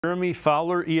Jeremy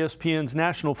Fowler, ESPN's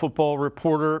national football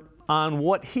reporter, on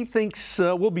what he thinks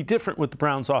will be different with the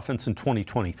Browns offense in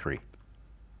 2023.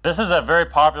 This is a very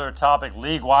popular topic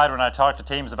league-wide when I talk to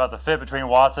teams about the fit between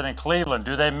Watson and Cleveland.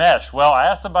 Do they mesh? Well, I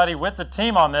asked somebody with the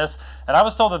team on this, and I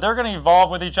was told that they're going to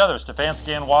evolve with each other,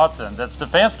 Stefanski and Watson, that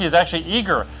Stefanski is actually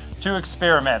eager to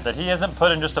experiment, that he isn't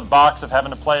put in just a box of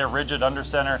having to play a rigid under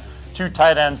center, two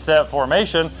tight end set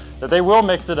formation, that they will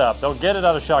mix it up. They'll get it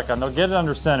out of shotgun. They'll get it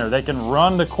under center. They can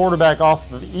run the quarterback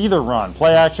off of either run,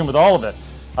 play action with all of it.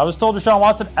 I was told Deshaun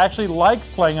Watson actually likes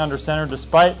playing under center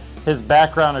despite his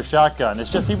background of shotgun.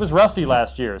 It's just he was rusty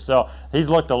last year. So he's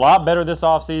looked a lot better this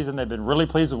offseason. They've been really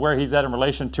pleased with where he's at in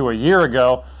relation to a year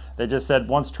ago. They just said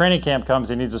once training camp comes,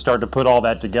 he needs to start to put all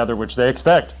that together, which they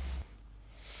expect.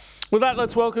 With that,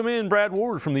 let's welcome in Brad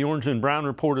Ward from the Orange and Brown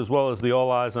Report, as well as the All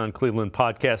Eyes on Cleveland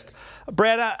podcast.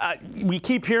 Brad, we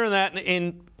keep hearing that,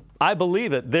 and I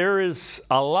believe it. There is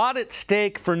a lot at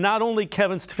stake for not only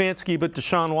Kevin Stefanski, but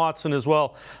Deshaun Watson as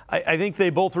well. I think they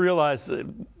both realize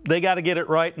they got to get it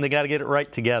right, and they got to get it right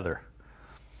together.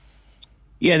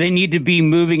 Yeah, they need to be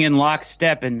moving in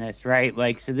lockstep in this,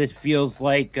 right? So this feels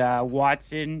like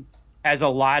Watson has a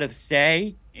lot of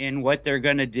say in what they're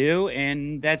going to do,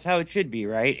 and that's how it should be,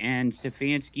 right? And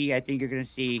Stefanski, I think you're going to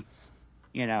see,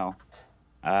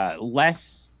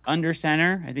 less under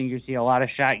center. I think you'll see a lot of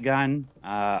shotgun,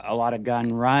 a lot of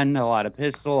gun run, a lot of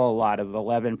pistol, a lot of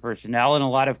 11 personnel, and a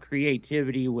lot of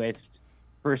creativity with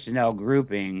personnel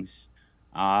groupings,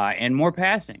 and more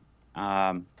passing.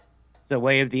 It's the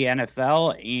way of the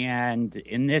NFL, and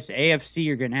in this AFC,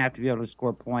 you're going to have to be able to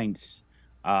score points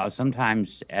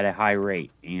sometimes at a high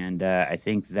rate. And I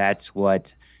think that's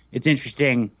what it's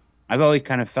interesting. I've always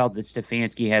kind of felt that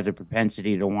Stefanski has a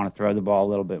propensity to want to throw the ball a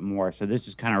little bit more. So this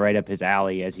is kind of right up his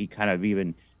alley, as he kind of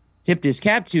even tipped his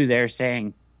cap to there,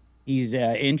 saying he's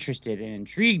interested and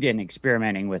intrigued in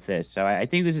experimenting with this. So I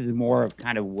think this is more of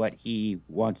kind of what he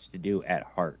wants to do at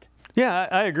heart. Yeah,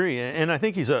 I agree. And I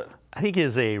think he's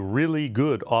a really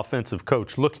good offensive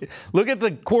coach. Look at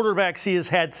the quarterbacks he has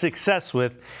had success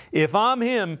with. If I'm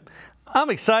him, I'm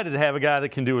excited to have a guy that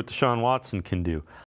can do what Deshaun Watson can do.